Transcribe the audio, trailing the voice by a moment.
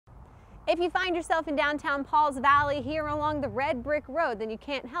If you find yourself in downtown Pauls Valley here along the red brick road, then you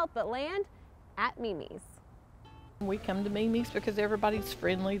can't help but land at Mimi's. We come to Mimi's because everybody's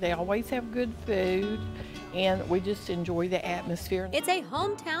friendly, they always have good food, and we just enjoy the atmosphere. It's a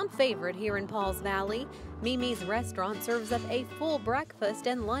hometown favorite here in Pauls Valley. Mimi's restaurant serves up a full breakfast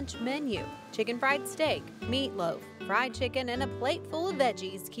and lunch menu. Chicken fried steak, meatloaf, fried chicken, and a plate full of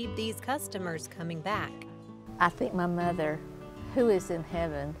veggies keep these customers coming back. I think my mother, who is in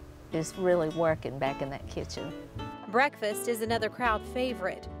heaven, is really working back in that kitchen. Breakfast is another crowd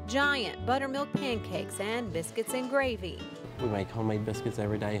favorite. Giant buttermilk pancakes and biscuits and gravy. We make homemade biscuits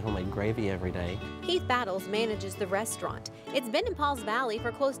every day, homemade gravy every day. Keith Battles manages the restaurant. It's been in Pauls Valley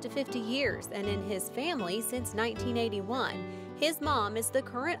for close to 50 years and in his family since 1981. His mom is the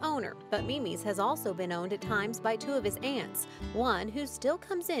current owner, but Mimi's has also been owned at times by two of his aunts, one who still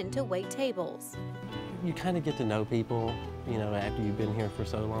comes in to wait tables. You kind of get to know people, you know, after you've been here for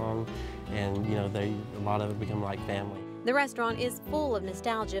so long, and you know, a lot of it become like family. The restaurant is full of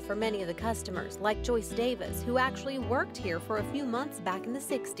nostalgia for many of the customers, like Joyce Davis, who actually worked here for a few months back in the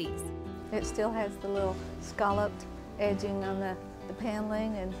 60s. It still has the little scalloped edging on the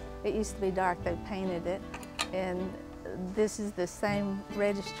paneling, and it used to be dark. They painted it, and this is the same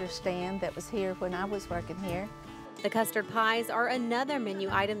register stand that was here when I was working here. The custard pies are another menu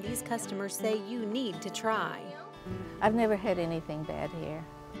item these customers say you need to try. I've never had anything bad here.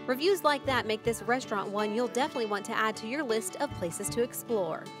 Reviews like that make this restaurant one you'll definitely want to add to your list of places to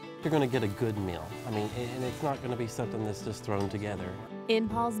explore. You're going to get a good meal. I mean, and it's not going to be something that's just thrown together. In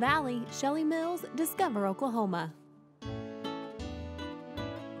Pauls Valley, Shelley Mills, Discover, Oklahoma.